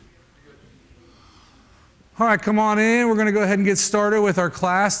All right, come on in. We're going to go ahead and get started with our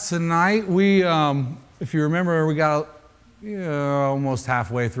class tonight. If you remember, we got almost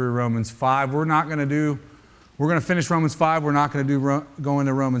halfway through Romans 5. We're going to finish Romans 5. We're not going to go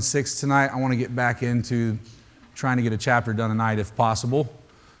into Romans 6 tonight. I want to get back into trying to get a chapter done tonight if possible.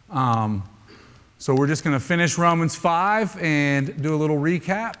 So we're just going to finish Romans 5 and do a little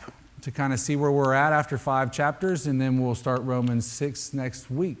recap to kind of see where we're at after 5 chapters, and then we'll start Romans 6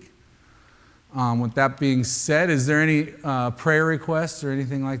 next week. With that being said, is there any prayer requests or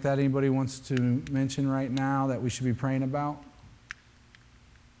anything like that anybody wants to mention right now that we should be praying about?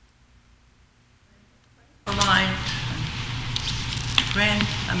 For my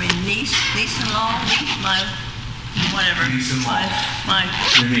niece-in-law, my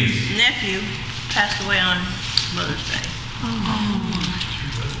nephew passed away on Mother's Day.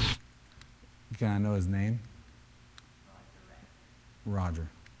 Can I know his name? Roger.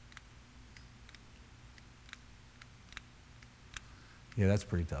 Yeah, that's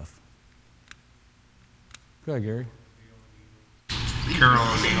pretty tough. Go ahead, Gary. Carol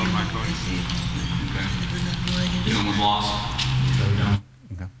O'Neill, my coach. Okay. Dealing with loss.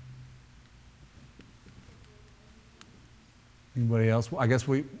 Okay. Anybody else? Well, I guess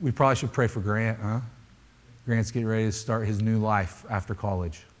we probably should pray for Grant, huh? Grant's getting ready to start his new life after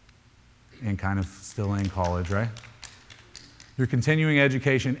college. And kind of still in college, right? You're continuing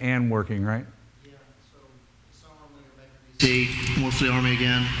education and working, right? Work for the Army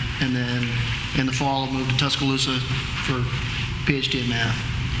again, and then in the fall I'll move to Tuscaloosa for PhD in math.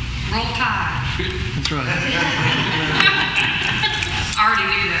 Roll Tide. That's right. I already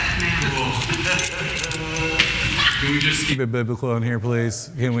knew that now. Can we just keep it biblical in here,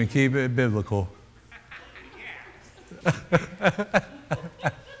 please? Can we keep it biblical?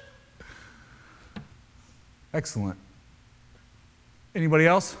 Excellent. Anybody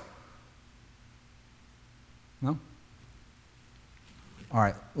else? No? All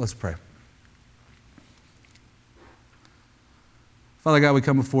right, let's pray. Father God, we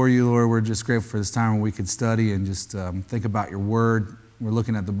come before you, Lord. We're just grateful for this time when we could study and just think about your word. We're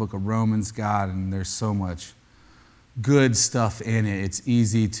looking at the book of Romans, God, and there's so much good stuff in it. It's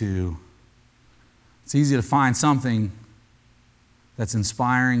easy to find something that's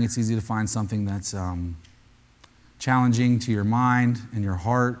inspiring. It's easy to find something that's challenging to your mind and your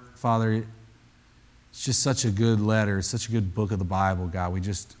heart, Father. It's just such a good letter. It's such a good book of the Bible, God. We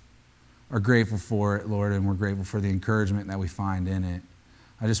just are grateful for it, Lord, and we're grateful for the encouragement that we find in it.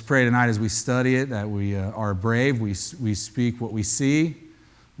 I just pray tonight as we study it that we are brave, we speak what we see,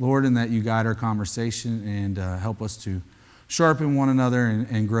 Lord, and that you guide our conversation and help us to sharpen one another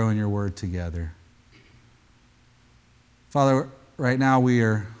and grow in your word together. Father, right now we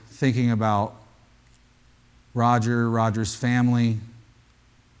are thinking about Roger's family.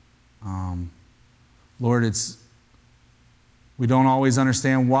 Lord, we don't always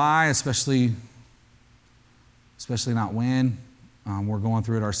understand why, especially not when we're going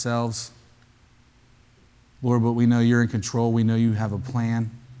through it ourselves. Lord, but we know you're in control. We know you have a plan.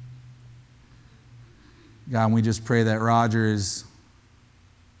 God, and we just pray that Roger is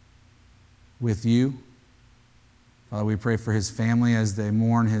with you. Father, we pray for his family as they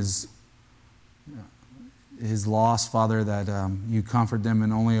mourn his loss, Father, that you comfort them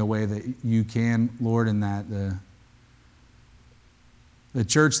in only a way that you can, Lord, and that the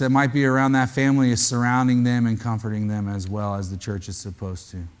church that might be around that family is surrounding them and comforting them as well as the church is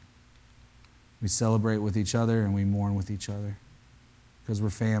supposed to. We celebrate with each other and we mourn with each other because we're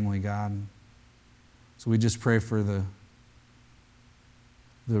family, God. So we just pray for the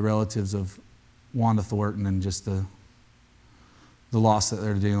relatives of Wanda Thornton and just the loss that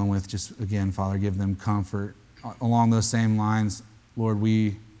they're dealing with. Just again, Father, give them comfort. Along those same lines, Lord,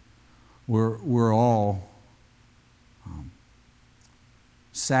 we're all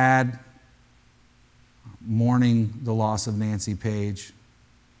sad, mourning the loss of Nancy Page.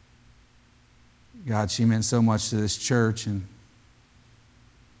 God, she meant so much to this church and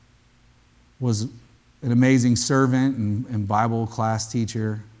was an amazing servant and Bible class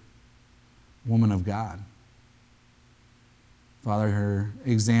teacher, woman of God. Father, her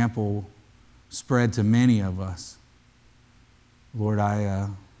example spread to many of us. Lord, I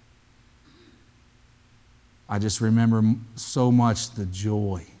just remember so much the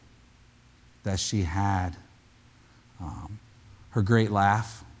joy that she had, her great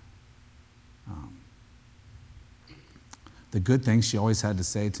laugh, the good things she always had to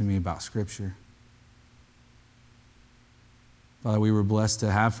say to me about Scripture. Father, we were blessed to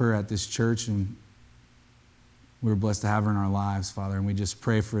have her at this church, and we were blessed to have her in our lives, Father. And we just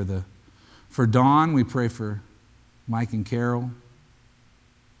pray for Dawn. We pray for Mike and Carol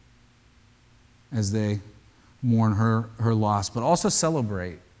as they mourn her loss, but also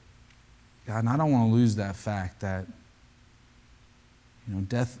celebrate. God, and I don't want to lose that fact that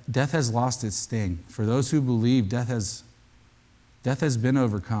death has lost its sting. For those who believe, death has been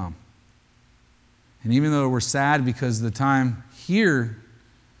overcome. And even though we're sad because the time here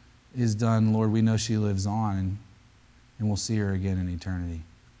is done, Lord, we know she lives on, and we'll see her again in eternity.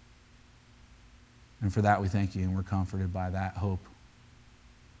 And for that we thank you, and we're comforted by that hope.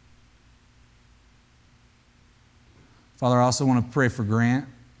 Father, I also want to pray for Grant.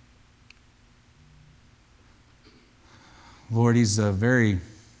 Lord, he's a very,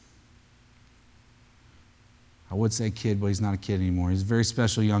 I would say kid, but he's not a kid anymore. He's a very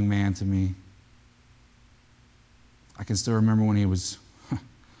special young man to me. I can still remember when he was,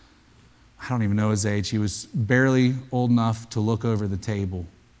 I don't even know his age. He was barely old enough to look over the table.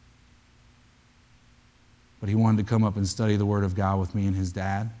 But he wanted to come up and study the Word of God with me and his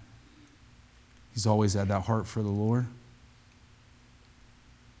dad. He's always had that heart for the Lord.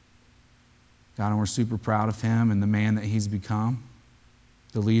 God, and we're super proud of him and the man that he's become,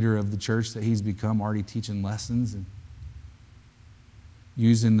 the leader of the church that he's become, already teaching lessons and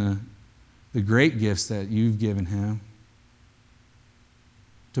using the great gifts that you've given him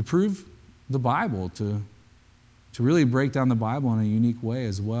to prove the Bible, to really break down the Bible in a unique way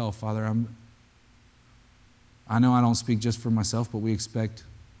as well. Father, I know I don't speak just for myself, but we expect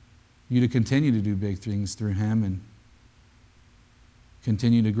you to continue to do big things through him and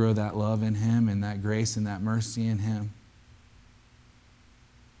continue to grow that love in him and that grace and that mercy in him.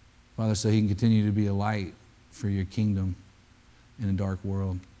 Father, so he can continue to be a light for your kingdom in a dark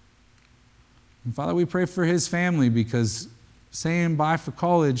world. And Father, we pray for his family, because saying bye for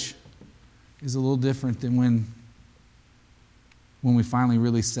college is a little different than when we finally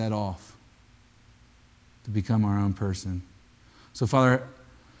really set off to become our own person. So Father,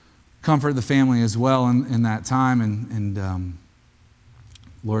 comfort the family as well in that time, and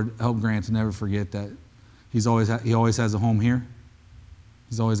Lord, help Grant to never forget that he always has a home here.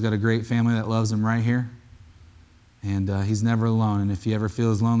 He's always got a great family that loves him right here. And he's never alone. And if he ever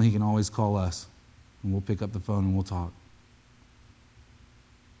feels lonely, he can always call us. And we'll pick up the phone and we'll talk.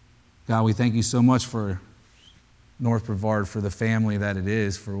 God, we thank you so much for North Brevard, for the family that it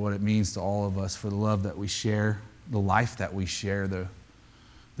is, for what it means to all of us, for the love that we share, the life that we share, the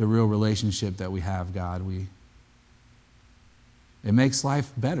real relationship that we have, God. It makes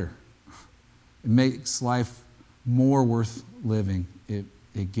life better. It makes life more worth living.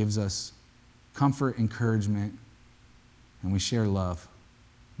 It gives us comfort, encouragement, and we share love.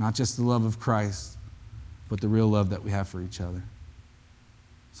 Not just the love of Christ, but the real love that we have for each other.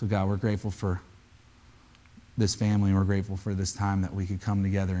 So God, we're grateful for this family, and we're grateful for this time that we could come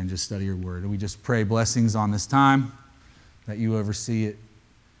together and just study your word. And we just pray blessings on this time, that you oversee it,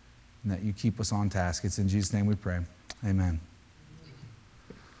 and that you keep us on task. It's in Jesus' name we pray. Amen.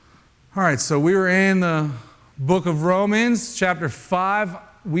 All right, so we were in the book of Romans, chapter 5.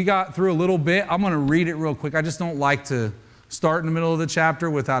 We got through a little bit. I'm going to read it real quick. I just don't like to start in the middle of the chapter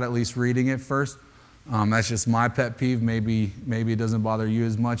without at least reading it first. That's just my pet peeve. Maybe it doesn't bother you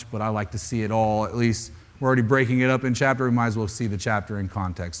as much, but I like to see it all. At least we're already breaking it up in chapter. We might as well see the chapter in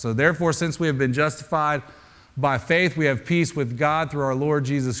context. So therefore, since we have been justified by faith, we have peace with God through our Lord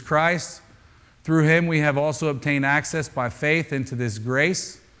Jesus Christ. Through him we have also obtained access by faith into this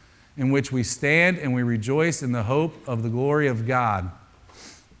grace in which we stand, and we rejoice in the hope of the glory of God.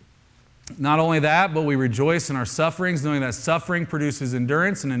 Not only that, but we rejoice in our sufferings, knowing that suffering produces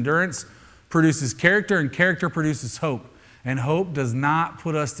endurance, and endurance produces character, and character produces hope. And hope does not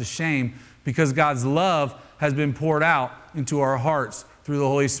put us to shame, because God's love has been poured out into our hearts through the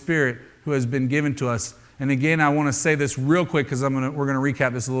Holy Spirit who has been given to us. And again, I want to say this real quick, because we're going to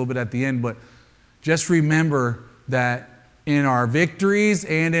recap this a little bit at the end, but just remember that in our victories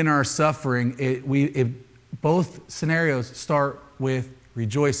and in our suffering, both scenarios start with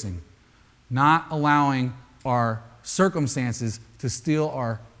rejoicing, not allowing our circumstances to steal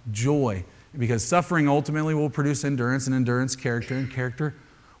our joy, because suffering ultimately will produce endurance, and endurance character, and character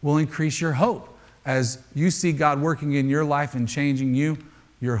will increase your hope. As you see God working in your life and changing you,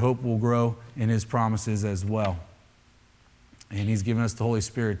 your hope will grow in his promises as well. And he's given us the Holy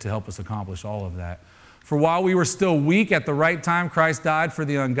Spirit to help us accomplish all of that. For while we were still weak, at the right time Christ died for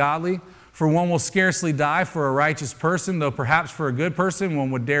the ungodly. For one will scarcely die for a righteous person, though perhaps for a good person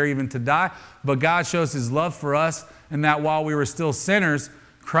one would dare even to die. But God shows his love for us, in that while we were still sinners,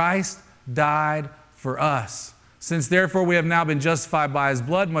 Christ died for us. Since therefore we have now been justified by his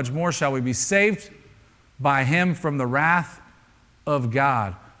blood, much more shall we be saved by him from the wrath of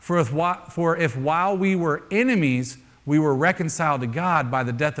God. For if while we were enemies, We were reconciled to God by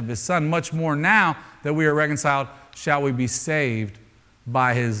the death of his Son. Much more now that we are reconciled, shall we be saved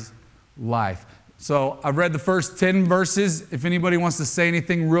by his life. So I've read the first 10 verses. If anybody wants to say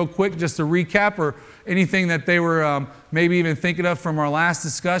anything real quick, just to recap, or anything that they were maybe even thinking of from our last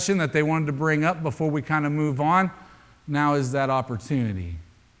discussion that they wanted to bring up before we kind of move on, now is that opportunity.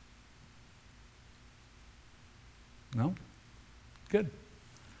 No? Good.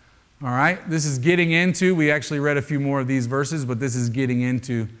 All right, this is getting into, we actually read a few more of these verses, but this is getting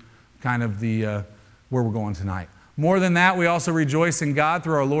into kind of the where we're going tonight. More than that, we also rejoice in God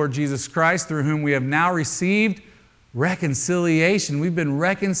through our Lord Jesus Christ, through whom we have now received reconciliation. We've been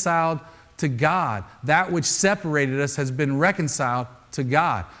reconciled to God. That which separated us has been reconciled to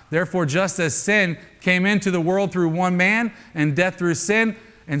God. Therefore, just as sin came into the world through one man, and death through sin,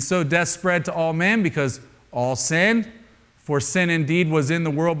 and so death spread to all men because all sinned. For sin indeed was in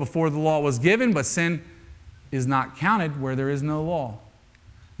the world before the law was given, but sin is not counted where there is no law.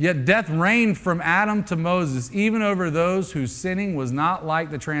 Yet death reigned from Adam to Moses, even over those whose sinning was not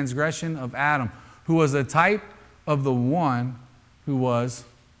like the transgression of Adam, who was a type of the one who was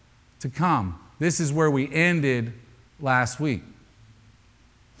to come. This is where we ended last week.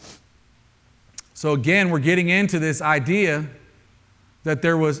 So again, we're getting into this idea that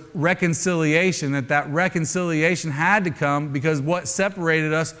there was reconciliation, that reconciliation had to come because what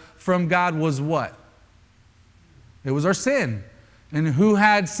separated us from God was what? It was our sin. And who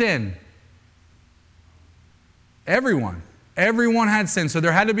had sin? Everyone. Everyone had sin. So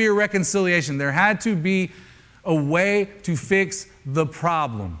there had to be a reconciliation. There had to be a way to fix the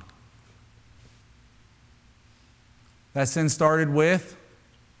problem. That sin started with?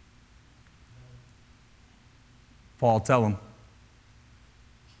 Paul, tell him.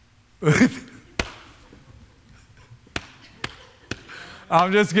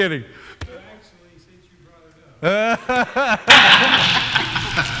 I'm just kidding. Actually, since you brought it up,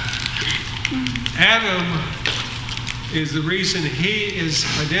 Adam is the reason he is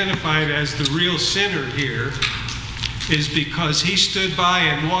identified as the real sinner here, is because he stood by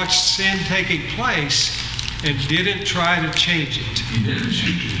and watched sin taking place and didn't try to change it. He didn't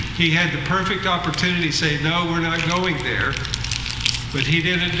change it. He had the perfect opportunity to say, no, we're not going there. But he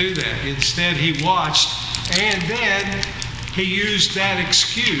didn't do that. Instead, he watched, and then he used that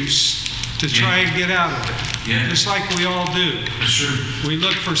excuse to try and get out of it. Yeah. Just like we all do. Sure. We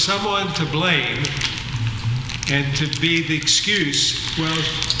look for someone to blame and to be the excuse. Well,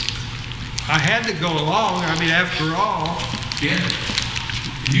 I had to go along. I mean, after all. Yeah.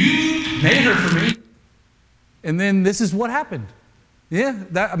 You Made her for me. And then this is what happened. Yeah,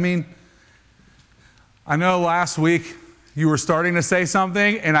 I know last week you were starting to say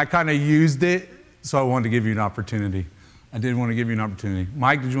something and I kind of used it, so I wanted to give you an opportunity. I did want to give you an opportunity.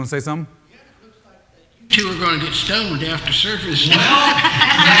 Mike, did you want to say something? Two are going to get stoned after service.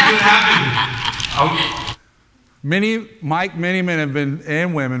 Many men have been,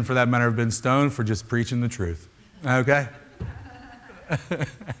 and women for that matter, have been stoned for just preaching the truth. Okay?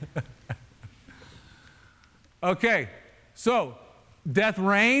 Okay, so death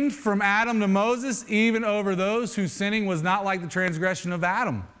reigned from Adam to Moses, even over those whose sinning was not like the transgression of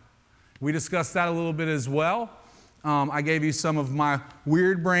Adam. We discussed that a little bit as well. I gave you some of my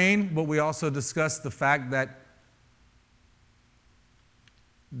weird brain, but we also discussed the fact that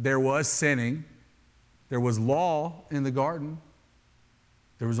there was sinning. There was law in the garden.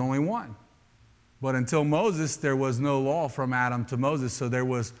 There was only one. But until Moses, there was no law from Adam to Moses. So there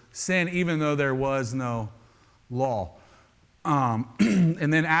was sin, even though there was no law.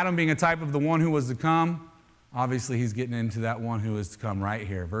 And then Adam being a type of the one who was to come, obviously he's getting into that one who is to come right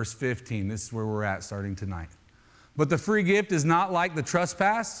here. Verse 15, this is where we're at starting tonight. But the free gift is not like the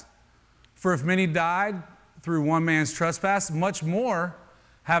trespass. For if many died through one man's trespass, much more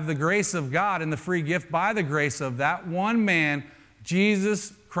have the grace of God and the free gift by the grace of that one man,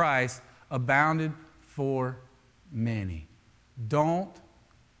 Jesus Christ, abounded for many. Don't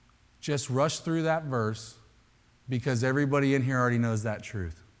just rush through that verse because everybody in here already knows that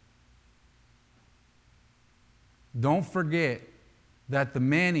truth. Don't forget that the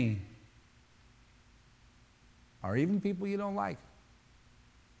many are even people you don't like,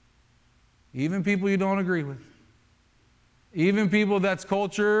 even people you don't agree with, even people that's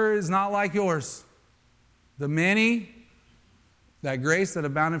culture is not like yours. The many, that grace that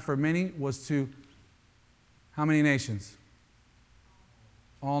abounded for many was to how many nations?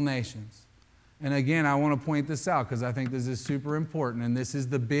 All nations. And again, I want to point this out because I think this is super important, and this is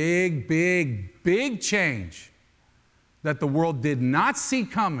the big, big, big change that the world did not see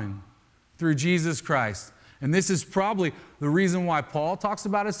coming through Jesus Christ. And this is probably the reason why Paul talks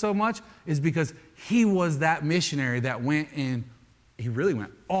about it so much, is because he was that missionary that went in, he really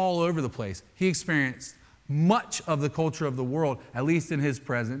went all over the place. He experienced much of the culture of the world, at least in his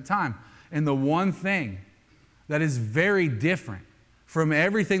present time. And the one thing that is very different from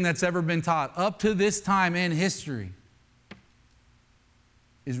everything that's ever been taught up to this time in history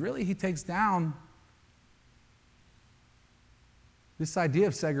is really he takes down this idea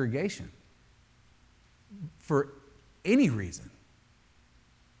of segregation for any reason.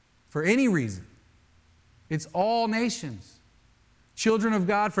 For any reason. It's all nations. Children of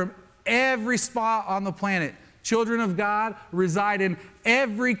God from every spot on the planet. Children of God reside in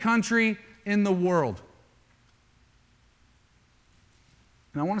every country in the world.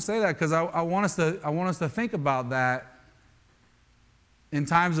 And I want to say that because I want us to think about that in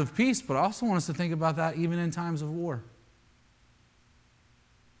times of peace, but I also want us to think about that even in times of war.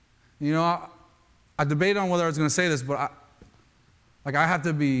 You know, I debated on whether I was going to say this, but I have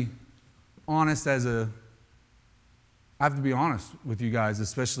to be honest I have to be honest with you guys,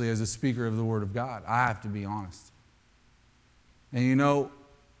 especially as a speaker of the Word of God. I have to be honest. And you know,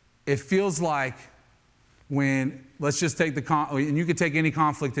 it feels like when, let's just take and you could take any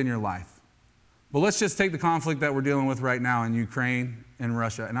conflict in your life, but let's just take the conflict that we're dealing with right now in Ukraine and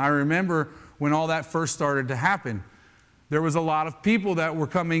Russia. And I remember when all that first started to happen, there was a lot of people that were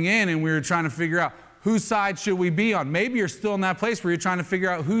coming in and we were trying to figure out whose side should we be on. Maybe you're still in that place where you're trying to figure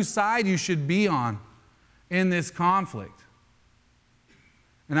out whose side you should be on in this conflict.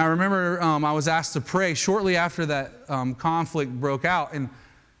 And I remember I was asked to pray shortly after that conflict broke out. And,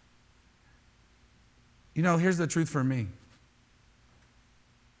 you know, here's the truth for me.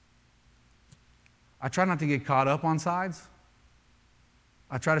 I try not to get caught up on sides.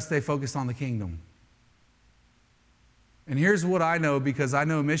 I try to stay focused on the kingdom. And here's what I know, because I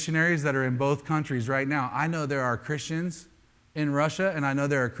know missionaries that are in both countries right now. I know there are Christians in Russia, and I know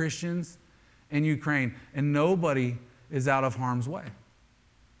there are Christians in Ukraine, and nobody is out of harm's way.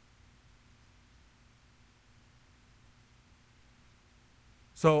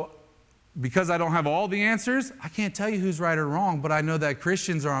 So, because I don't have all the answers, I can't tell you who's right or wrong, but I know that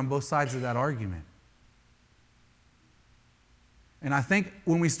Christians are on both sides of that argument. And I think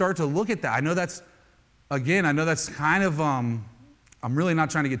when we start to look at that, I know that's kind of, I'm really not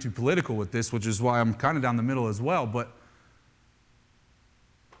trying to get too political with this, which is why I'm kind of down the middle as well, but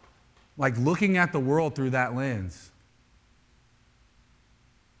like looking at the world through that lens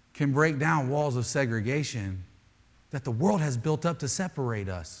can break down walls of segregation that the world has built up to separate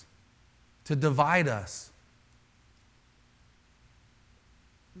us, to divide us.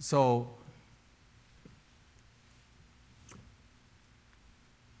 So,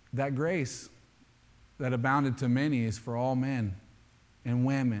 that grace that abounded to many is for all men and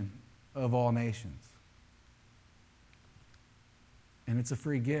women of all nations. And it's a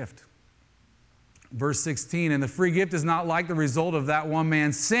free gift. Verse 16, and the free gift is not like the result of that one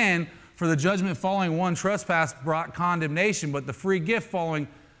man's sin, for the judgment following one trespass brought condemnation, but the free gift following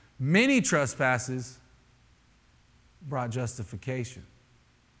many trespasses brought justification.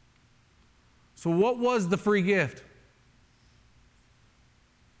 So what was the free gift?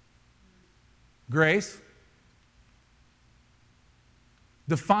 Grace.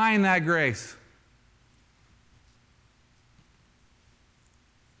 Define that grace.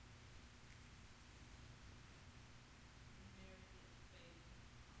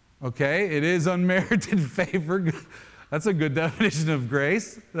 Okay, it is unmerited favor. That's a good definition of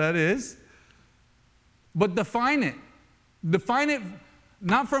grace. That is. But define it. Define it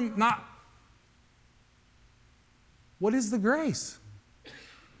not. What is the grace?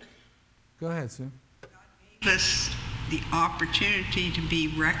 Go ahead, Sue. Gave us the opportunity to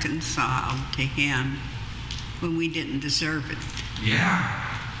be reconciled to Him when we didn't deserve it. Yeah.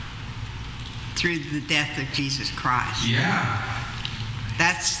 Through the death of Jesus Christ. Yeah.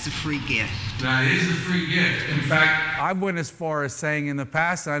 That's the free gift. That is the free gift. In fact, I've went as far as saying in the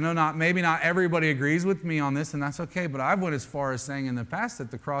past, and I know maybe not everybody agrees with me on this, and that's okay, but I've went as far as saying in the past that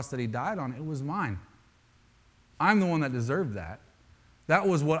the cross that He died on, it was mine. I'm the one that deserved that. That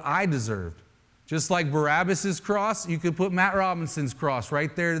was what I deserved. Just like Barabbas' cross, you could put Matt Robinson's cross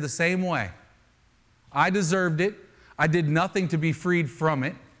right there the same way. I deserved it. I did nothing to be freed from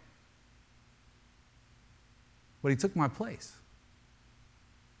it. But He took my place.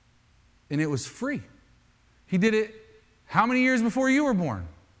 And it was free. He did it how many years before you were born?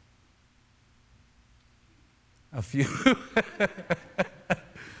 A few.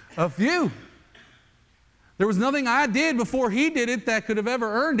 A few. There was nothing I did before He did it that could have ever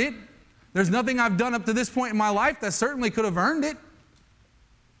earned it. There's nothing I've done up to this point in my life that certainly could have earned it.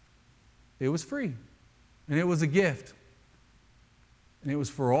 It was free. And it was a gift. And it was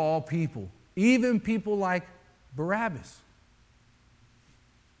for all people, even people like Barabbas.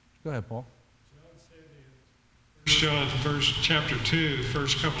 Go ahead, Paul. John, chapter 2,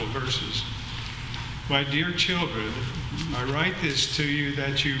 first couple of verses. My dear children, I write this to you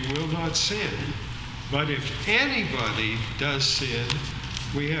that you will not sin. But if anybody does sin,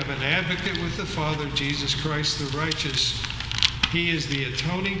 we have an advocate with the Father, Jesus Christ the righteous. He is the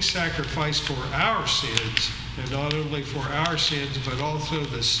atoning sacrifice for our sins, and not only for our sins, but also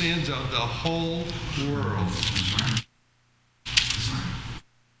the sins of the whole world.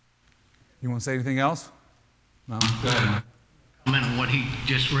 You want to say anything else? No? Go ahead. Comment on what he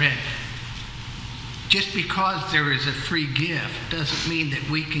just read. Just because there is a free gift doesn't mean that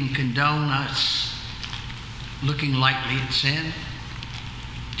we can condone us looking lightly at sin.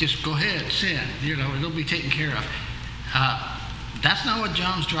 Just go ahead, sin. It'll be taken care of. That's not what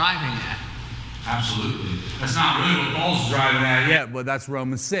John's driving at. Absolutely. That's not really what Paul's driving at yet. Yeah, but that's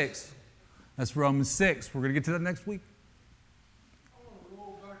Romans 6. That's Romans 6. We're going to get to that next week.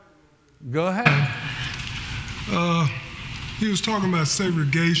 Go ahead. He was talking about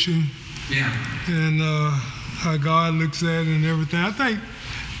segregation Yeah. and how God looks at it and everything. I think,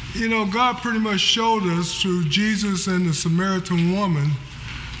 God pretty much showed us through Jesus and the Samaritan woman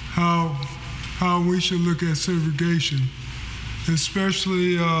how we should look at segregation,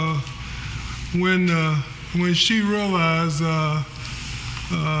 especially when she realized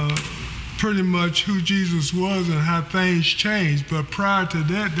pretty much who Jesus was and how things changed. But prior to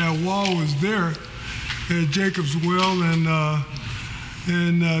that, that wall was there at Jacob's well, and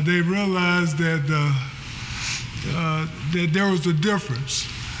they realized that there was a difference,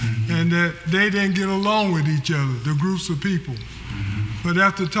 and that they didn't get along with each other, the groups of people. But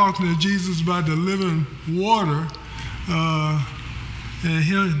after talking to Jesus about the living water, and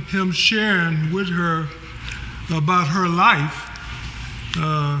him sharing with her about her life,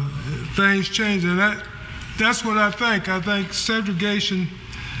 things changed. And that's what I think. I think segregation,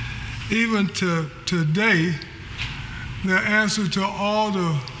 even to today, the answer to all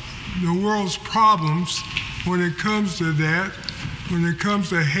the world's problems when it comes to that, when it comes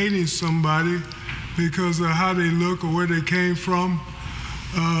to hating somebody because of how they look or where they came from,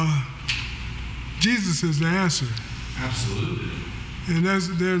 Jesus is the answer. Absolutely. And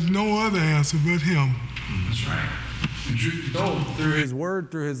there's no other answer but him. That's right. And truth be told, Through his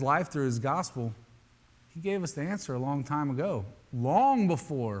word, through his life, through his gospel, he gave us the answer a long time ago, long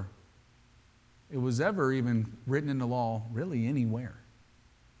before it was ever even written into law, really anywhere.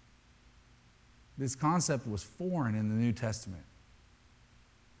 This concept was foreign in the New Testament.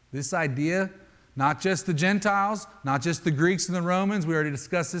 This idea, not just the Gentiles, not just the Greeks and the Romans, we already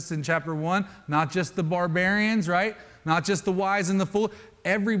discussed this in chapter 1, not just the barbarians, right? Not just the wise and the foolish.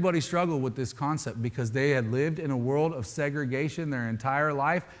 Everybody struggled with this concept because they had lived in a world of segregation their entire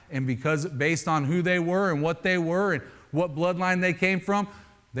life, and because based on who they were and what bloodline they came from,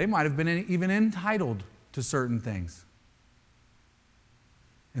 they might have been even entitled to certain things.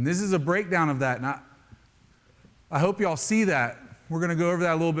 And this is a breakdown of that. And I hope y'all see that. We're going to go over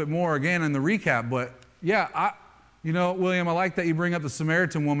that a little bit more again in the recap. But yeah, William, I like that you bring up the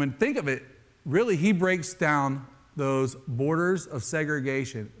Samaritan woman. Think of it. Really, he breaks down those borders of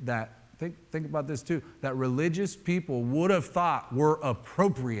segregation that, think about this too, that religious people would have thought were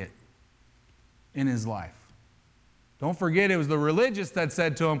appropriate in his life. Don't forget, it was the religious that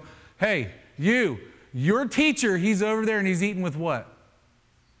said to him, hey, your teacher, he's over there and he's eating with what?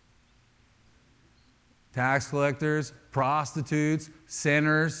 Tax collectors, prostitutes,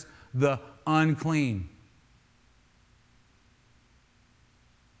 sinners, the unclean.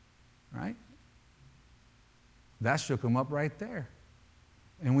 Right? That shook him up right there.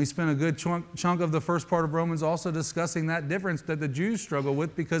 And we spent a good chunk of the first part of Romans also discussing that difference that the Jews struggle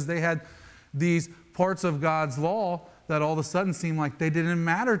with, because they had these parts of God's law that all of a sudden seemed like they didn't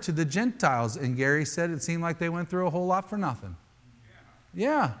matter to the Gentiles. And Gary said it seemed like they went through a whole lot for nothing.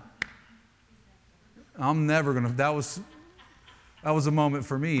 Yeah. I'm never going to, that was a moment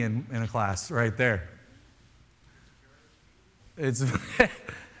for me in a class right there. It's,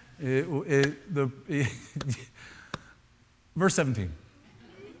 verse 17.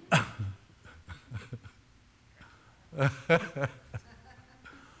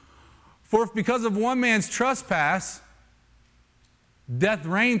 For if because of one man's trespass, death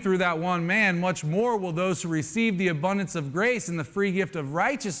reigned through that one man, much more will those who receive the abundance of grace and the free gift of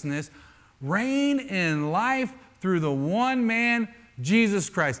righteousness reign in life through the one man, Jesus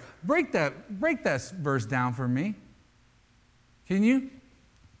Christ. Break that verse down for me. Can you?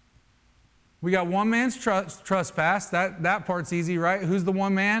 We got one man's trespass. That part's easy, right? Who's the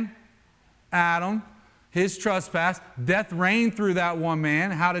one man? Adam. his trespass. Death reigned through that one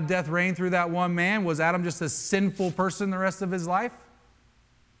man. How did death reign through that one man? Was Adam just a sinful person the rest of his life?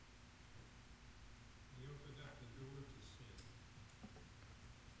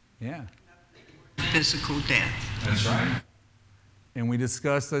 Yeah. Physical death. That's right. And we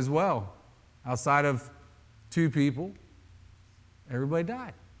discussed as well, outside of 2 people, everybody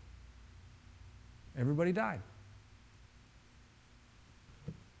died. Everybody died.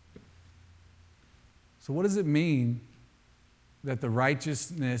 So what does it mean that the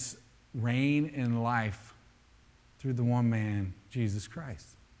righteousness reign in life through the one man, Jesus Christ?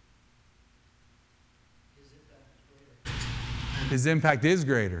 His impact is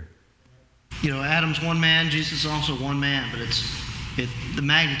greater. You know, Adam's one man, Jesus is also one man, but the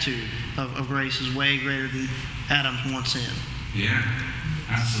magnitude of grace is way greater than Adam's one sin. Yeah,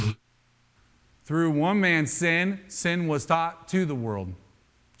 absolutely. Through one man's sin was taught to the world.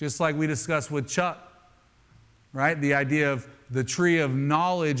 Just like we discussed with Chuck, right? The idea of the tree of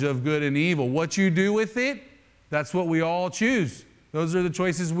knowledge of good and evil. What you do with it, that's what we all choose. Those are the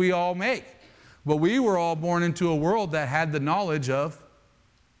choices we all make. But we were all born into a world that had the knowledge of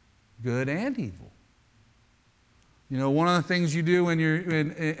good and evil. You know, one of the things you do when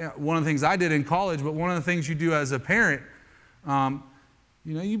one of the things I did in college, but one of the things you do as a parent, you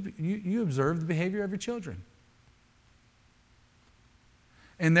know, you observe the behavior of your children.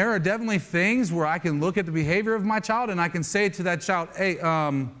 And there are definitely things where I can look at the behavior of my child and I can say to that child, hey,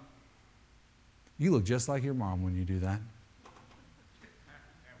 you look just like your mom when you do that.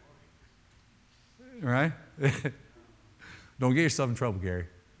 Right? Don't get yourself in trouble, Gary.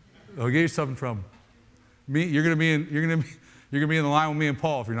 Don't get yourself in trouble. You're gonna be in the line with me and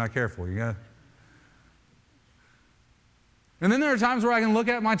Paul if you're not careful. And then there are times where I can look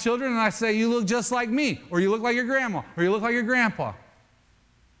at my children and I say, you look just like me, or you look like your grandma, or you look like your grandpa.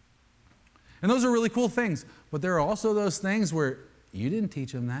 And those are really cool things. But there are also those things where you didn't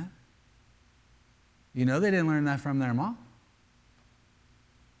teach them that. You know they didn't learn that from their mom.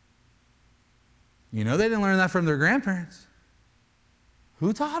 You know they didn't learn that from their grandparents.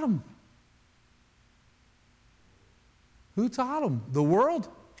 Who taught them? Who taught them? The world.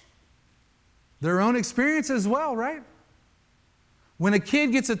 Their own experience as well, right? When a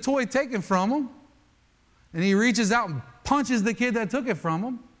kid gets a toy taken from him, and he reaches out and punches the kid that took it from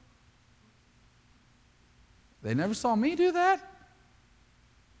him, they never saw me do that.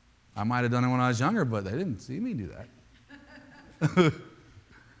 I might have done it when I was younger, but they didn't see me do that.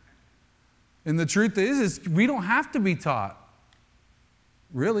 And the truth is we don't have to be taught.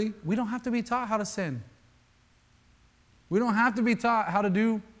 Really, we don't have to be taught how to sin. We don't have to be taught how to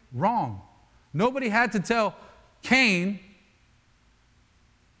do wrong. Nobody had to tell Cain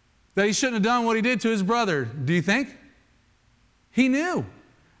that he shouldn't have done what he did to his brother. Do you think? He knew.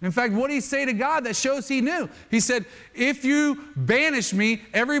 In fact, what did he say to God that shows he knew? He said, if you banish me,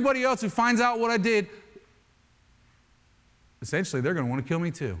 everybody else who finds out what I did, essentially they're going to want to kill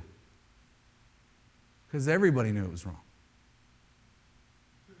me too. Because everybody knew it was wrong.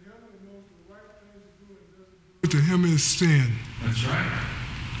 To him is sin. That's right.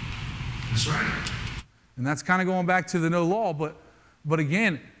 That's right. And that's kind of going back to the no law, but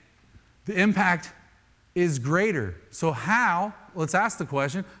again, the impact is greater. So how, let's ask the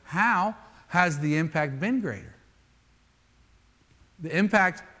question, how has the impact been greater? The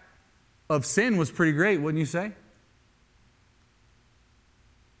impact of sin was pretty great, wouldn't you say?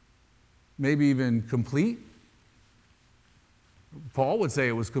 Maybe even complete. Paul would say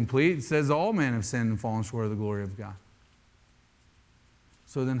it was complete. It says all men have sinned and fallen short of the glory of God.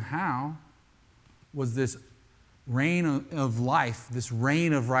 So then how was this reign of life, this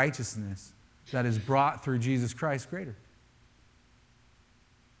reign of righteousness that is brought through Jesus Christ greater?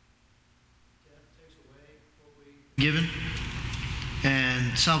 Death takes away what we given,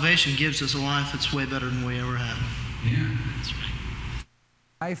 and salvation gives us a life that's way better than we ever had. Yeah. That's right.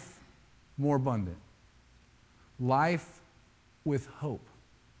 Life more abundant. Life with hope.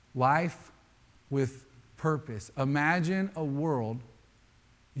 Life with purpose. Imagine a world,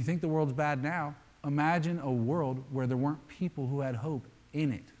 you think the world's bad now, imagine a world where there weren't people who had hope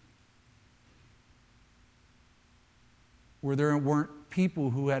in it. Where there weren't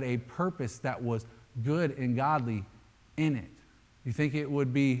people who had a purpose that was good and godly in it. You think it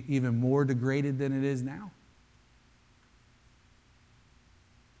would be even more degraded than it is now?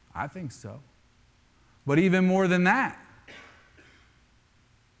 I think so. But even more than that,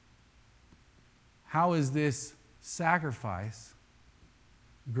 how is this sacrifice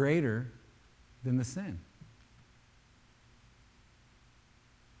greater than the sin?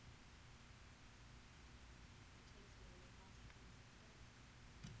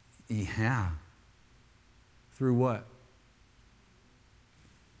 Yeah. Through what?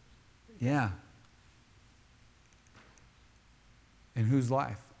 Yeah. In whose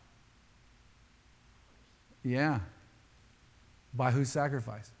life? Yeah. By whose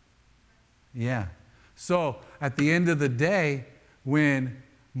sacrifice? Yeah. So at the end of the day, when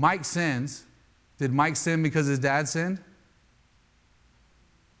Mike sins, did Mike sin because his dad sinned?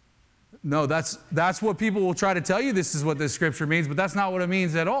 No, that's what people will try to tell you this is what this scripture means, but that's not what it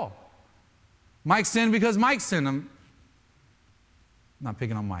means at all. Mike sinned because Mike sinned. I'm not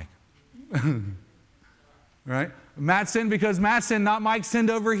picking on Mike. Right? Matt sinned because Matt sinned, not Mike sinned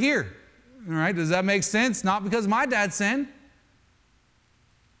over here. All right? Does that make sense? Not because my dad sinned,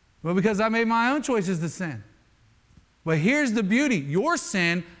 but because I made my own choices to sin. But here's the beauty. Your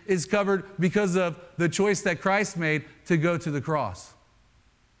sin is covered because of the choice that Christ made to go to the cross.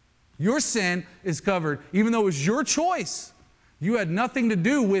 Your sin is covered, even though it was your choice. You had nothing to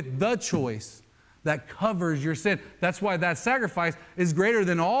do with the choice that covers your sin. That's why that sacrifice is greater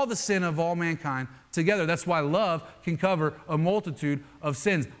than all the sin of all mankind together. That's why love can cover a multitude of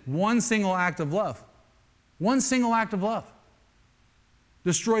sins. One single act of love. One single act of love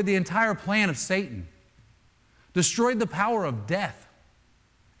destroyed the entire plan of Satan, destroyed the power of death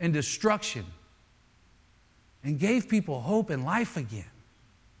and destruction, and gave people hope and life again.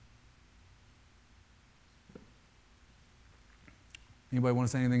 Anybody want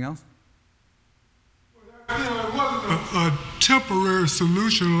to say anything else? It wasn't a temporary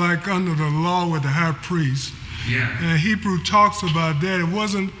solution like under the law with the high priest. Yeah. And Hebrew talks about that. It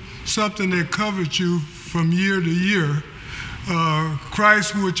wasn't something that covered you from year to year.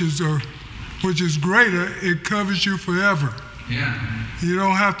 Christ, which is greater, it covers you forever. Yeah. You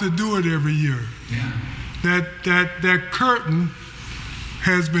don't have to do it every year. Yeah. That curtain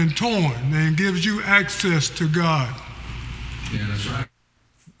has been torn and gives you access to God. Yeah, that's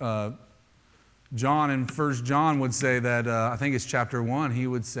right. John in 1 John would say that, I think it's chapter 1, he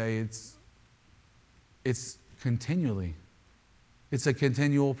would say it's continually. It's a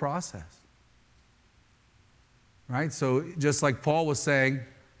continual process. Right? So just like Paul was saying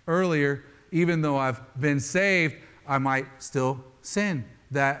earlier, even though I've been saved, I might still sin.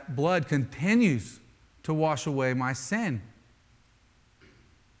 That blood continues to wash away my sin.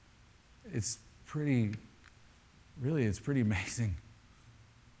 It's pretty amazing.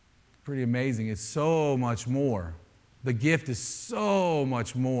 Pretty amazing. It's so much more. The gift is so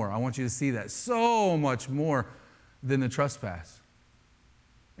much more. I want you to see that. So much more than the trespass.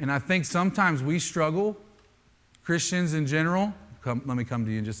 And I think sometimes we struggle, Christians in general, let me come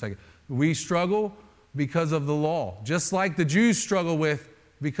to you in just a second. We struggle because of the law, just like the Jews struggle with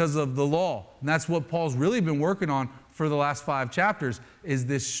because of the law. And that's what Paul's really been working on for the last 5 chapters, is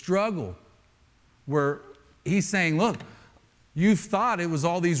this struggle where he's saying, look, you thought it was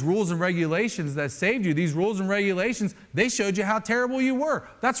all these rules and regulations that saved you. These rules and regulations, they showed you how terrible you were.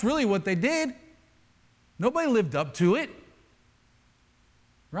 That's really what they did. Nobody lived up to it.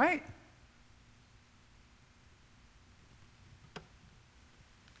 Right?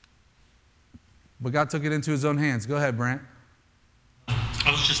 But God took it into his own hands. Go ahead, Brent. I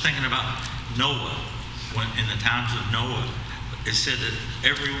was just thinking about Noah. When in the times of Noah, it said that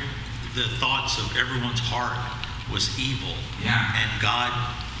the thoughts of everyone's heart was evil. Yeah. And God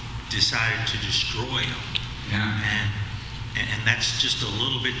decided to destroy them. Yeah. And that's just a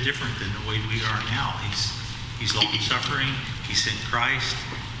little bit different than the way we are now. He's long suffering. He sent Christ,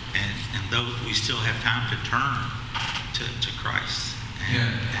 and though we still have time to turn to Christ.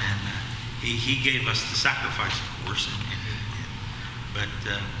 And he gave us the sacrifice, of course, but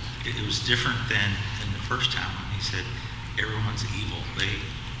it was different than the first time when he said everyone's evil.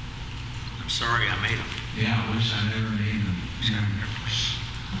 I'm sorry I made them. Yeah, I wish I never made them.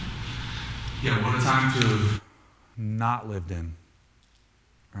 Yeah, what a time to have Not lived in.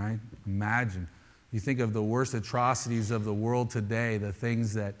 Right? Imagine. You think of the worst atrocities of the world today, the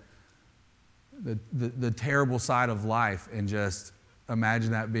things that, the terrible side of life, and just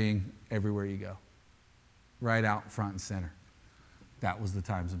imagine that being everywhere you go. Right out front and center. That was the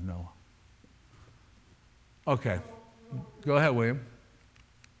times of Noah. Okay. Go ahead, William.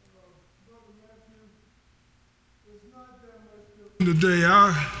 Today,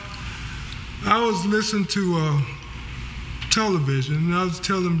 I was listening to television, and I was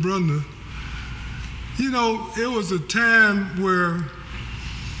telling Brenda, it was a time where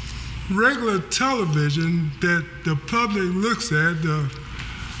regular television that the public looks at, the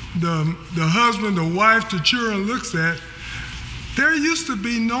husband, the wife, the children looks at, there used to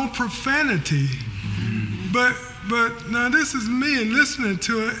be no profanity. But now this is me, and listening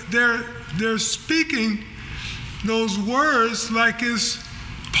to it, they're speaking those words like it's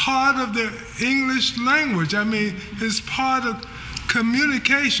part of the English language. I mean, it's part of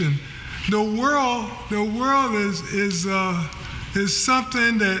communication. The world is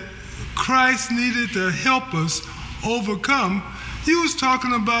something that Christ needed to help us overcome. He was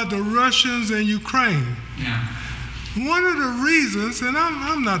talking about the Russians and Ukraine. Yeah. One of the reasons, and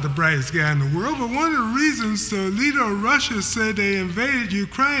I'm not the brightest guy in the world, but one of the reasons the leader of Russia said they invaded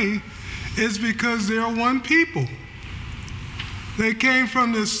Ukraine is because they are one people. They came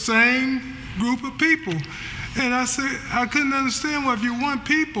from the same group of people. And I said, I couldn't understand, well, if you're one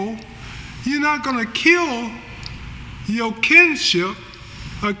people, you're not going to kill your kinship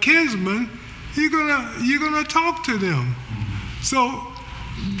or kinsman. You're gonna talk to them. So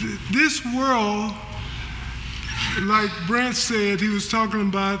this world, like Brent said, he was talking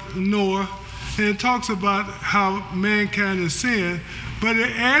about Noah, and it talks about how mankind has sinned, but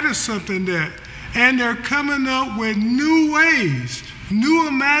it added something there. And they're coming up with new ways, new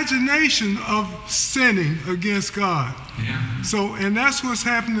imagination of sinning against God. Yeah. So, and that's what's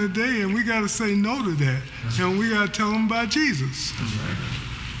happening today, and we got to say no to that. And we got to tell them about Jesus. That's right.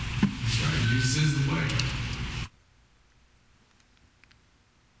 That's right. Jesus is the way.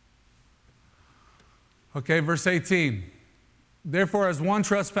 Okay, verse 18. Therefore, as one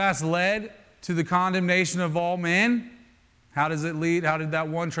trespass led to the condemnation of all men, how does it lead? How did that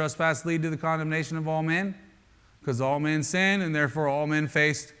one trespass lead to the condemnation of all men? Because all men sinned, and therefore all men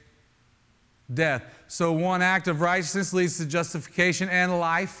faced death. So one act of righteousness leads to justification and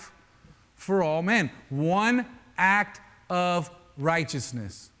life for all men. One act of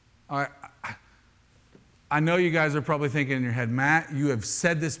righteousness. All right. I know you guys are probably thinking in your head, Matt, you have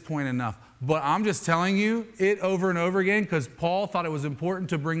said this point enough. But I'm just telling you it over and over again because Paul thought it was important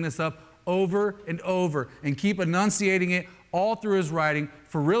to bring this up over and over and keep enunciating it all through his writing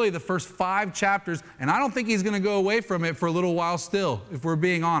for really the first 5 chapters. And I don't think he's going to go away from it for a little while still, if we're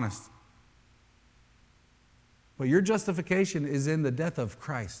being honest. But your justification is in the death of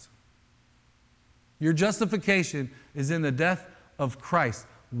Christ. Your justification is in the death of Christ.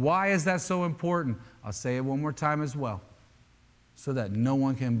 Why is that so important? I'll say it one more time as well. So that no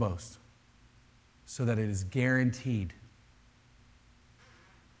one can boast. So that it is guaranteed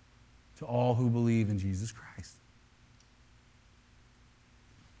to all who believe in Jesus Christ.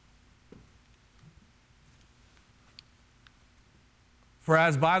 For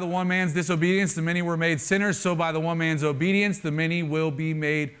as by the one man's disobedience the many were made sinners, so by the one man's obedience the many will be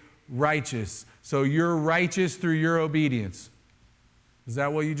made righteous. So you're righteous through your obedience. Is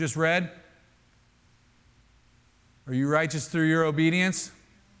that what you just read? Are you righteous through your obedience?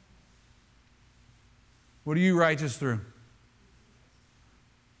 What are you righteous through?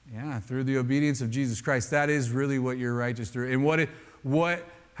 Yeah, through the obedience of Jesus Christ. That is really what you're righteous through. And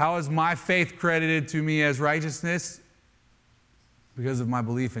how is my faith credited to me as righteousness? Because of my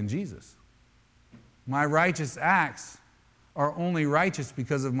belief in Jesus. My righteous acts are only righteous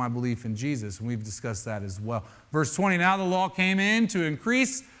because of my belief in Jesus. And we've discussed that as well. Verse 20, now the law came in to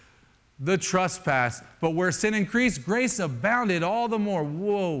increase the trespass. But where sin increased, grace abounded all the more.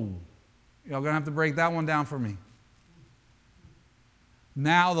 Whoa. Y'all going to have to break that one down for me.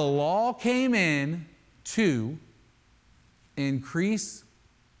 Now the law came in to increase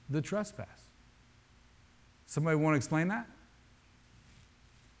the trespass. Somebody want to explain that?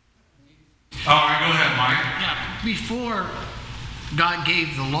 All right, go ahead, Mike. Yeah, before God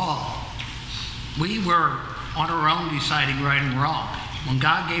gave the law, we were on our own deciding right and wrong. When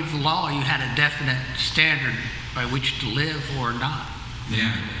God gave the law, you had a definite standard by which to live or not.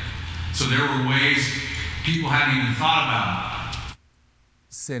 Yeah. So there were ways people hadn't even thought about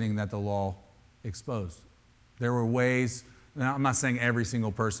sinning that the law exposed. There were ways, now I'm not saying every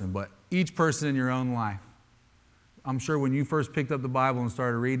single person, but each person in your own life. I'm sure when you first picked up the Bible and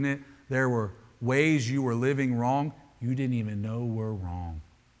started reading it, there were ways you were living wrong you didn't even know were wrong.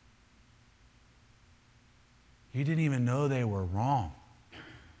 You didn't even know they were wrong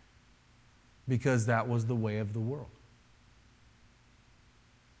because that was the way of the world.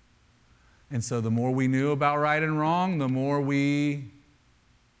 And so the more we knew about right and wrong, the more we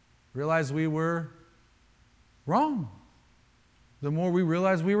realized we were wrong. The more we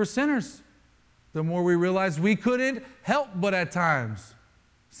realized we were sinners. The more we realized we couldn't help but at times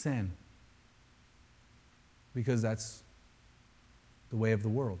sin. Because that's the way of the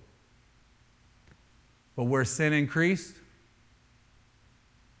world. But where sin increased,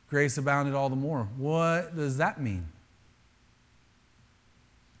 grace abounded all the more. What does that mean?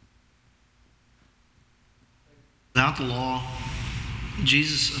 Without the law,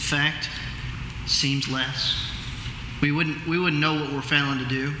 Jesus' effect seems less. We wouldn't know what we're failing to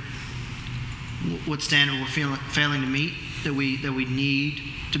do, what standard we're failing to meet. that we need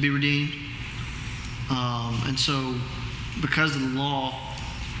to be redeemed. And so, because of the law,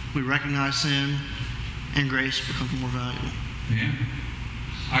 we recognize sin, and grace becomes more valuable. Yeah.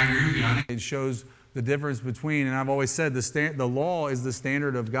 I agree with you. I think It shows the difference between, and I've always said, the law is the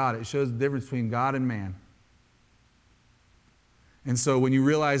standard of God. It shows the difference between God and man. And so when you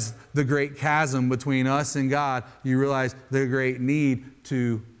realize the great chasm between us and God, you realize the great need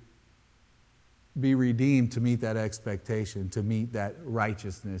to be redeemed to meet that expectation, to meet that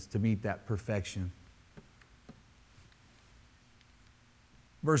righteousness, to meet that perfection.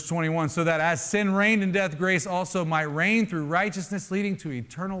 Verse 21, so that as sin reigned in death, grace also might reign through righteousness, leading to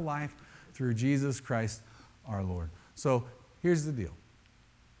eternal life through Jesus Christ our Lord. So here's the deal.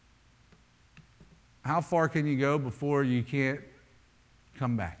 How far can you go before you can't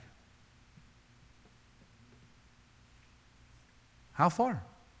come back? How far?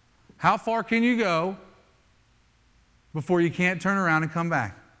 How far can you go before you can't turn around and come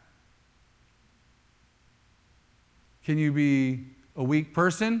back? Can you be a weak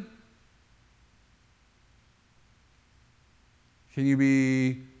person? Can you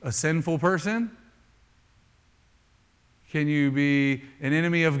be a sinful person? Can you be an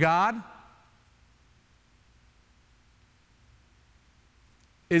enemy of God?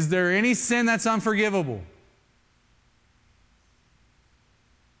 Is there any sin that's unforgivable?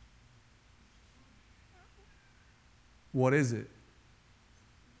 What is it?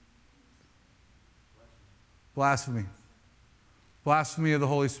 Blasphemy. Blasphemy of the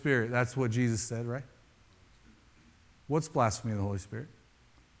Holy Spirit. That's what Jesus said, right? What's blasphemy of the Holy Spirit?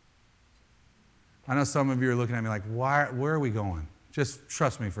 I know some of you are looking at me like, where are we going? Just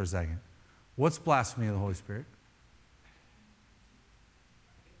trust me for a second. What's blasphemy of the Holy Spirit?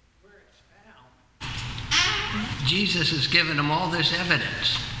 Where it's found. Jesus has given them all this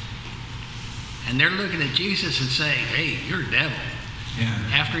evidence. And they're looking at Jesus and saying, hey, you're a devil. Yeah.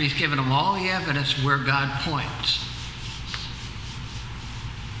 After he's given them all the evidence where God points.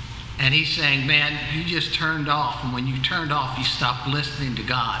 And he's saying, man, you just turned off. And when you turned off, you stopped listening to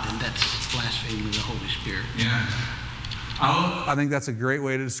God. And that's blaspheming the Holy Spirit. Yeah. I think that's a great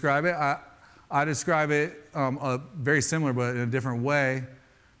way to describe it. I describe it very similar, but in a different way.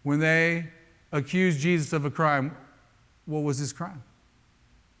 When they accused Jesus of a crime, what was his crime?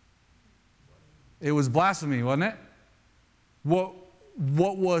 It was blasphemy, wasn't it? What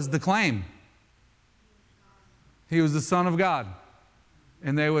was the claim? He was the Son of God.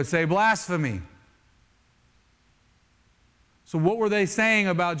 And they would say blasphemy. So what were they saying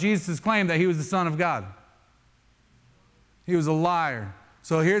about Jesus' claim that he was the Son of God? He was a liar.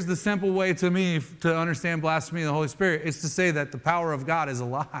 So here's the simple way to me to understand blasphemy of the Holy Spirit. It's to say that the power of God is a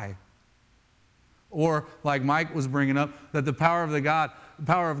lie. Or, like Mike was bringing up, that the power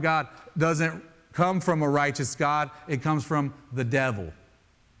of God doesn't come from a righteous God. It comes from the devil.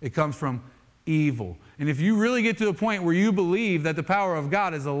 It comes from evil. And if you really get to the point where you believe that the power of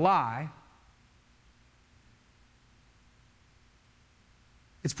God is a lie,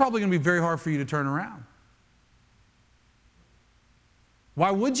 it's probably going to be very hard for you to turn around. Why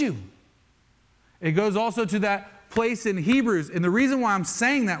would you? It goes also to that place in Hebrews. And the reason why I'm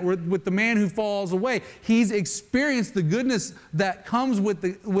saying that with the man who falls away, he's experienced the goodness that comes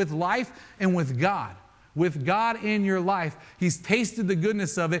with life and with God. With God in your life, he's tasted the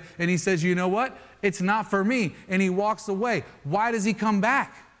goodness of it, and he says, you know what? It's not for me. And he walks away. Why does he come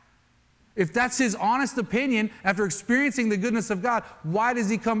back? If that's his honest opinion, after experiencing the goodness of God, why does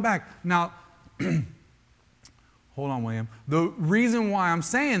he come back? Now, hold on, William. The reason why I'm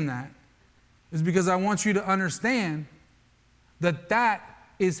saying that is because I want you to understand that that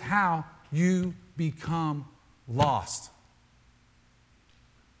is how you become lost.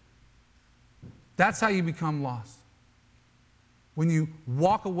 That's how you become lost. When you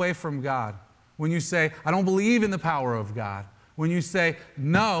walk away from God, when you say, I don't believe in the power of God, when you say,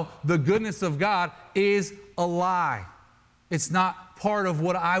 no, the goodness of God is a lie. It's not part of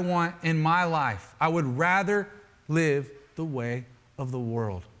what I want in my life. I would rather live the way of the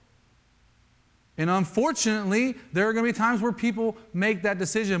world. And unfortunately, there are going to be times where people make that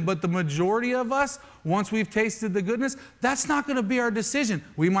decision. But the majority of us, once we've tasted the goodness, that's not going to be our decision.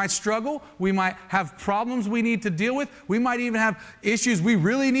 We might struggle. We might have problems we need to deal with. We might even have issues we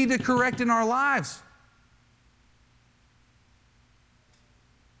really need to correct in our lives.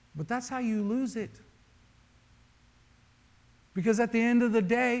 But that's how you lose it. Because at the end of the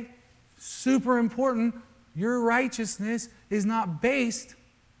day, super important, your righteousness is not based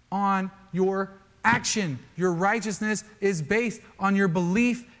on your action. Your righteousness is based on your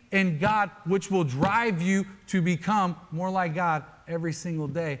belief in God, which will drive you to become more like God every single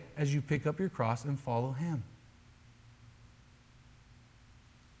day as you pick up your cross and follow Him.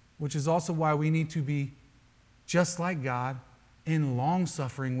 which is also why we need to be just like God in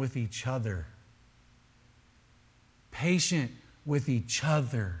long-suffering with each other, patient with each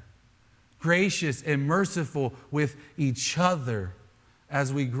other, gracious and merciful with each other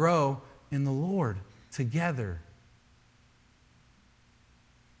as we grow in the Lord together.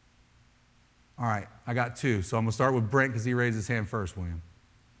 All right, I got two. So I'm going to start with Brent because he raised his hand first, William.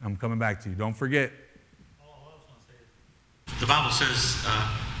 I'm coming back to you. Don't forget. The Bible says,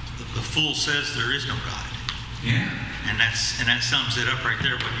 the fool says there is no God. Yeah. And that sums it up right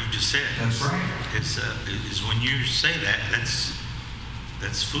there, what you just said. That's right. Is when you say that,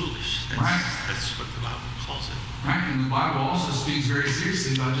 that's foolish. Right. That's what the Bible calls it. Right, and the Bible also speaks very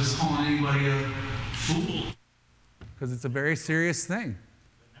seriously about just calling anybody a fool. Because it's a very serious thing.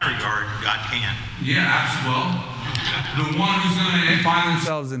 In that regard, God can. Yeah, absolutely. The one who's going to Find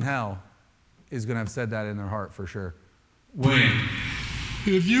themselves in hell is going to have said that in their heart for sure. William.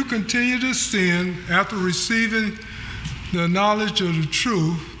 If you continue to sin after receiving the knowledge of the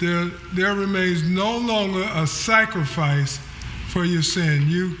truth, there remains no longer a sacrifice for your sin.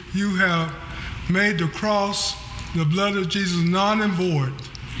 You have made the cross, the blood of Jesus, non and void.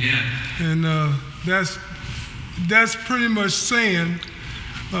 Yeah. And that's pretty much saying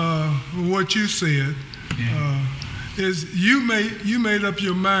what you said. Yeah. Is you made up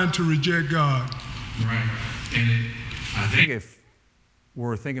your mind to reject God. Right. And I think If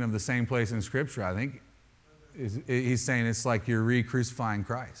we're thinking of the same place in Scripture, I think he's saying it's like you're re-crucifying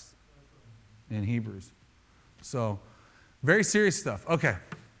Christ in Hebrews. So, very serious stuff. Okay.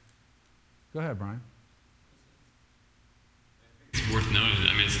 Go ahead, Brian. It's worth noting.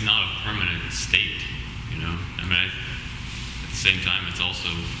 I mean, it's not a permanent state, you know. I mean, at the same time, it's also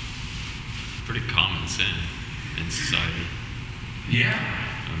pretty common sin in society. yeah.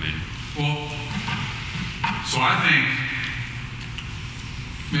 I mean, Well, so I think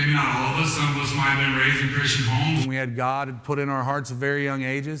maybe not all of us, some of us might have been raised in Christian homes. We had God put in our hearts at very young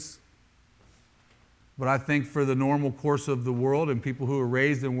ages. But I think for the normal course of the world and people who are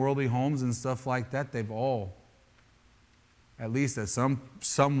raised in worldly homes and stuff like that, they've all, at least at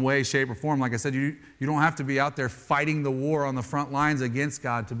some way, shape, or form, like I said, you don't have to be out there fighting the war on the front lines against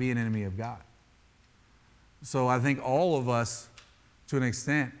God to be an enemy of God. So I think all of us, to an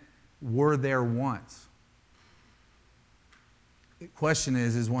extent, were there once. The question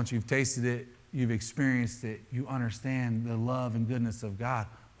is once you've tasted it, you've experienced it, you understand the love and goodness of God,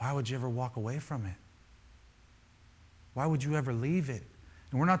 why would you ever walk away from it? Why would you ever leave it?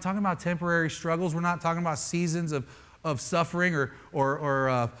 And we're not talking about temporary struggles. We're not talking about seasons of suffering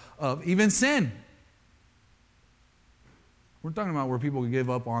or even sin. We're talking about where people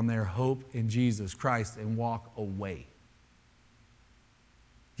give up on their hope in Jesus Christ and walk away.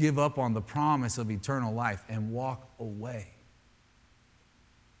 Give up on the promise of eternal life and walk away.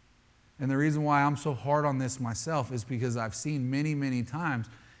 And the reason why I'm so hard on this myself is because I've seen many, many times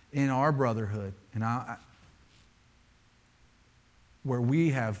in our brotherhood, and where we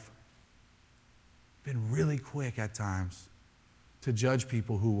have been really quick at times to judge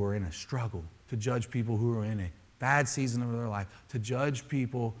people who were in a struggle, to judge people who were in a bad season of their life, to judge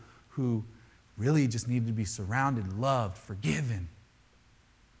people who really just needed to be surrounded, loved, forgiven,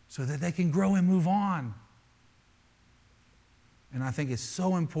 so that they can grow and move on. And I think it's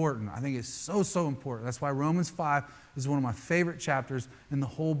so important. I think it's so important. That's why Romans 5 is one of my favorite chapters in the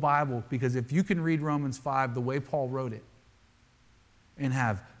whole Bible, because if you can read Romans 5 the way Paul wrote it and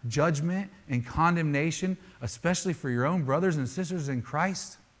have judgment and condemnation, especially for your own brothers and sisters in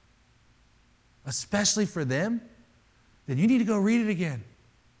Christ, especially for them, then you need to go read it again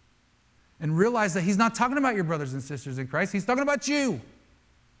and realize that he's not talking about your brothers and sisters in Christ. He's talking about you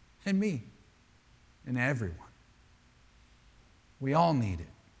and me and everyone. We all need it.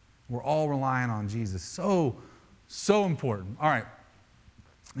 We're all relying on Jesus. So important. All right.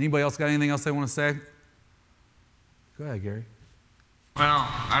 Anybody else got anything else they want to say? Go ahead, Gary. Well,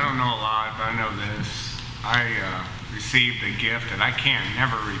 I don't know a lot, but I know this. I received a gift that I can't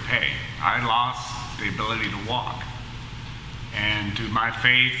never repay. I lost the ability to walk. And through my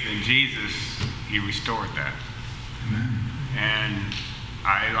faith in Jesus, he restored that. Amen. And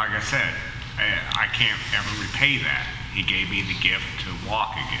like I said, I can't ever repay that. He gave me the gift to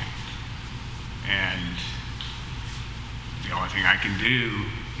walk again. And the only thing I can do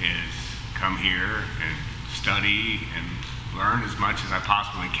is come here and study and learn as much as I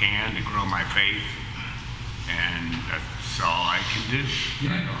possibly can to grow my faith. And that's all I can do.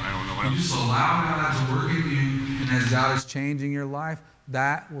 Yeah. I don't know what You else. just allow God to work in you. And as God is changing your life,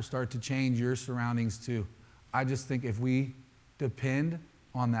 that will start to change your surroundings too. I just think if we depend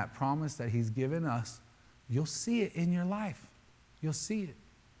on that promise that he's given us, you'll see it in your life. You'll see it.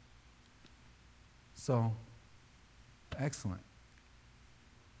 So, excellent.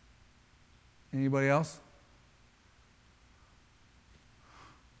 Anybody else?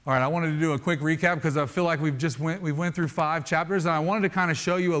 All right, I wanted to do a quick recap because I feel like we went through 5 chapters, and I wanted to kind of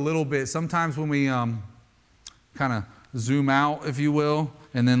show you a little bit. Sometimes when we kind of zoom out, if you will,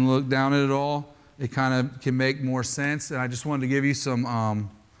 and then look down at it all, it kind of can make more sense. And I just wanted to give you some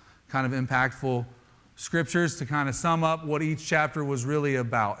kind of impactful scriptures to kind of sum up what each chapter was really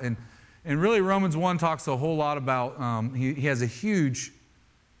about. And really, Romans 1 talks a whole lot about, he has a huge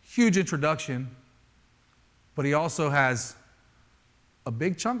introduction, but he also has a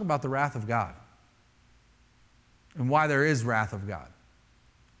big chunk about the wrath of God and why there is wrath of God.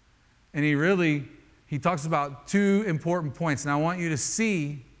 And he talks about 2 important points. And I want you to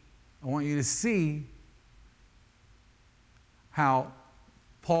see how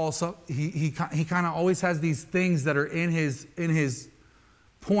Paul, he kind of always has these things that are in his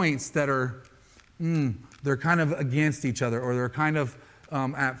points that are, they're kind of against each other, or they're kind of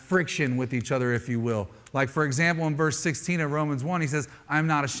at friction with each other, if you will. Like, for example, in verse 16 of Romans 1, he says, I'm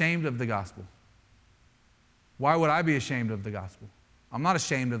not ashamed of the gospel. Why would I be ashamed of the gospel? I'm not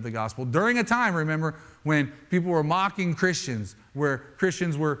ashamed of the gospel. During a time, remember, when people were mocking Christians, where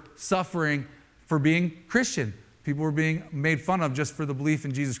Christians were suffering for being Christian. People were being made fun of just for the belief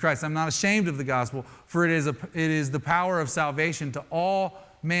in Jesus Christ. I'm not ashamed of the gospel, for it is the power of salvation to all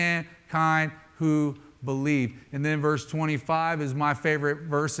mankind who believe. And then verse 25 is my favorite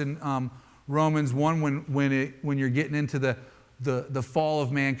verse in Romans 1 when you're getting into the fall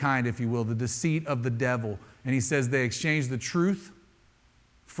of mankind, if you will, the deceit of the devil. And he says they exchanged the truth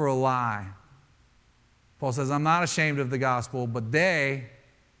for a lie. Paul says, I'm not ashamed of the gospel, but they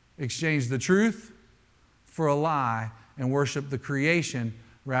exchanged the truth for a lie and worshiped the creation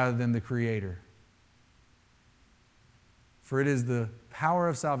rather than the Creator. For it is the power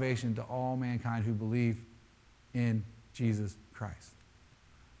of salvation to all mankind who believe in Jesus Christ.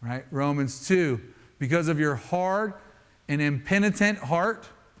 Right? Romans 2, because of your hard and impenitent heart,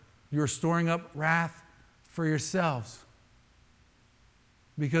 you're storing up wrath for yourselves.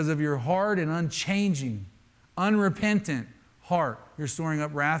 Because of your hard and unchanging, unrepentant heart, you're storing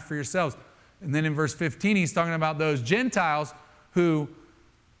up wrath for yourselves. And then in verse 15, he's talking about those Gentiles who,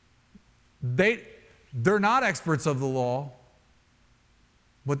 they're not experts of the law,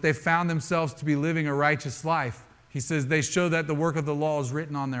 but they found themselves to be living a righteous life. He says they show that the work of the law is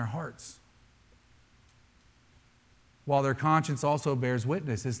written on their hearts, while their conscience also bears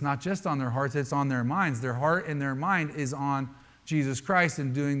witness. It's not just on their hearts, it's on their minds. Their heart and their mind is on Jesus Christ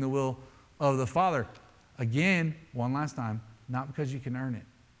and doing the will of the Father. Again, one last time, not because you can earn it,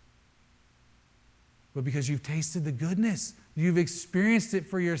 but because you've tasted the goodness. You've experienced it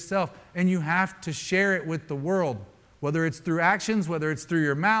for yourself, and you have to share it with the world. Whether it's through actions, whether it's through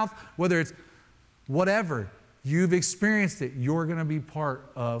your mouth, whether it's whatever. You've experienced it. You're going to be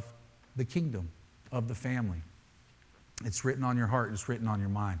part of the kingdom, of the family. It's written on your heart. It's written on your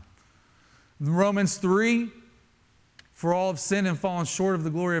mind. Romans 3, for all have sinned and fallen short of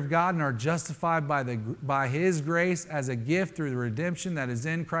the glory of God and are justified by His grace as a gift through the redemption that is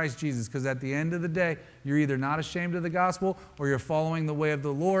in Christ Jesus. Because at the end of the day, you're either not ashamed of the gospel or you're following the way of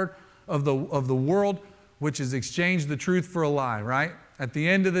the Lord, of the world, which has exchanged the truth for a lie, right? At the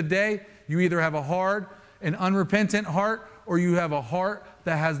end of the day, you either have a hard and unrepentant heart, or you have a heart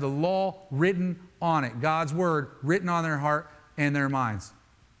that has the law written on it, God's word written on their heart and their minds.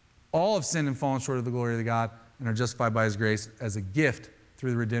 All have sinned and fallen short of the glory of God and are justified by His grace as a gift through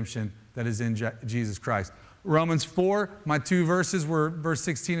the redemption that is in Jesus Christ. Romans 4, my 2 verses were verse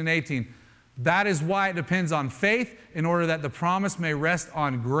 16 and 18. That is why it depends on faith, in order that the promise may rest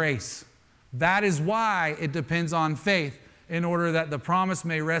on grace. That is why it depends on faith, in order that the promise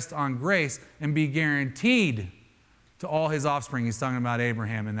may rest on grace and be guaranteed to all his offspring. He's talking about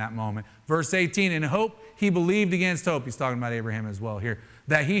Abraham in that moment. Verse 18, in hope he believed against hope. He's talking about Abraham as well here.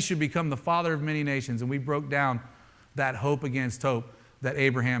 That he should become the father of many nations. And we broke down that hope against hope that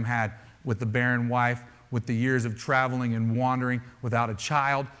Abraham had with the barren wife, with the years of traveling and wandering without a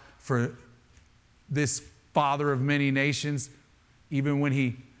child. For this father of many nations, even when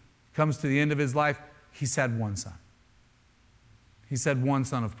he comes to the end of his life, he's had one son. He's had one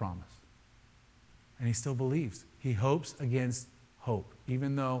son of promise. And he still believes. He hopes against hope.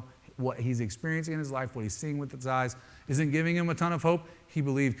 Even though what he's experiencing in his life, what he's seeing with his eyes, isn't giving him a ton of hope, he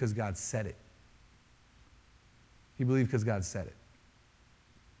believed because God said it. He believed because God said it.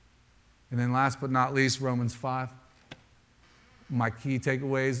 And then last but not least, Romans 5. My key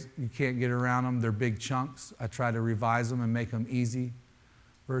takeaways, you can't get around them. They're big chunks. I try to revise them and make them easy.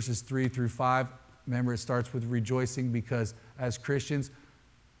 Verses 3 through 5. Remember, it starts with rejoicing because as Christians,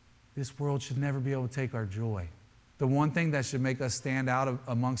 this world should never be able to take our joy. The one thing that should make us stand out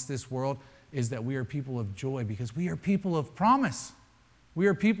amongst this world is that we are people of joy, because we are people of promise. We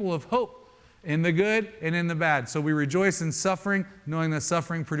are people of hope in the good and in the bad. So we rejoice in suffering, knowing that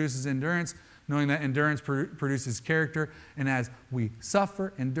suffering produces endurance, knowing that endurance produces character. And as we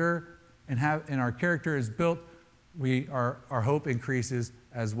suffer, endure, and our character is built, our hope increases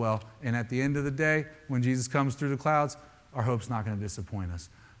as well. And at the end of the day, when Jesus comes through the clouds, our hope's not going to disappoint us.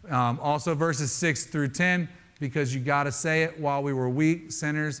 Also, verses 6 through 10, because you got to say it, while we were weak,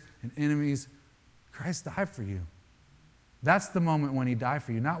 sinners, and enemies, Christ died for you. That's the moment when he died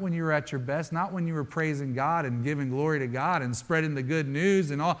for you. Not when you were at your best, not when you were praising God and giving glory to God and spreading the good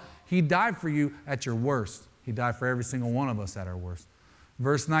news and all. He died for you at your worst. He died for every single one of us at our worst.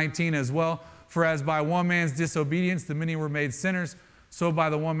 Verse 19 as well, for as by one man's disobedience the many were made sinners, so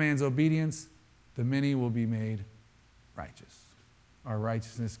by the one man's obedience the many will be made righteous. Our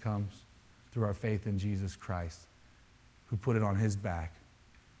righteousness comes through our faith in Jesus Christ, who put it on his back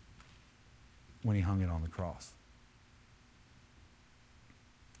when he hung it on the cross.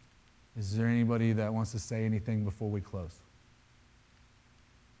 Is there anybody that wants to say anything before we close?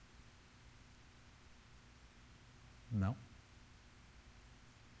 No?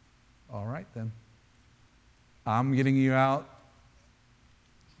 All right then. I'm getting you out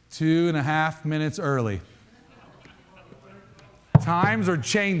 2.5 minutes early. Times are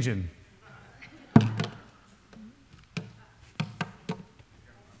changing.